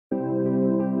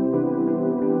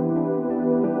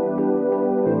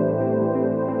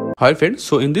Hi friends,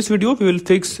 so in this video we will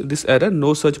fix this error,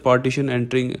 no such partition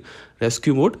entering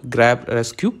rescue mode, grab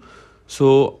rescue.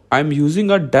 So I'm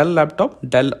using a Dell laptop,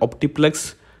 Dell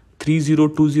Optiplex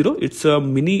 3020. It's a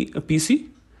mini PC.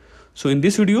 So in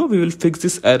this video we will fix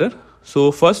this error.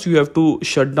 So first you have to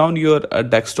shut down your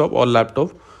desktop or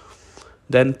laptop,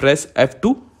 then press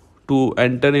F2 to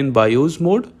enter in BIOS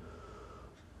mode.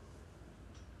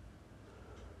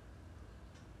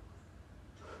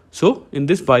 So in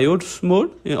this BIOS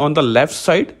mode, on the left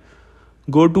side,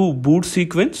 go to boot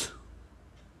sequence.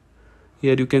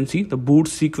 Here you can see the boot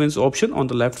sequence option on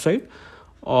the left side,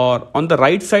 or on the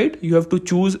right side, you have to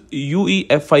choose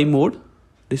UEFI mode.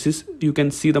 This is, you can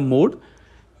see the mode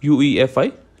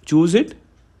UEFI, choose it,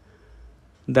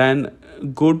 then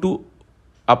go to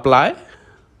apply,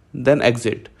 then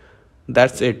exit.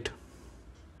 That's it.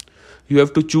 You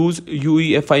have to choose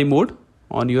UEFI mode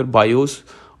on your BIOS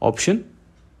option.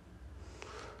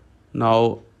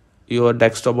 Now your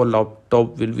desktop or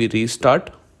laptop will be restart.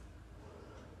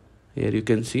 Here you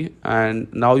can see,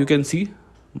 and now you can see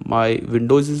my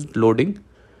Windows is loading.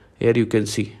 Here you can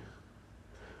see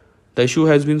the issue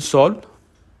has been solved.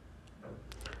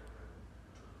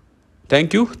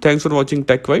 Thank you. Thanks for watching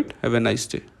TechWhite. Have a nice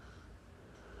day.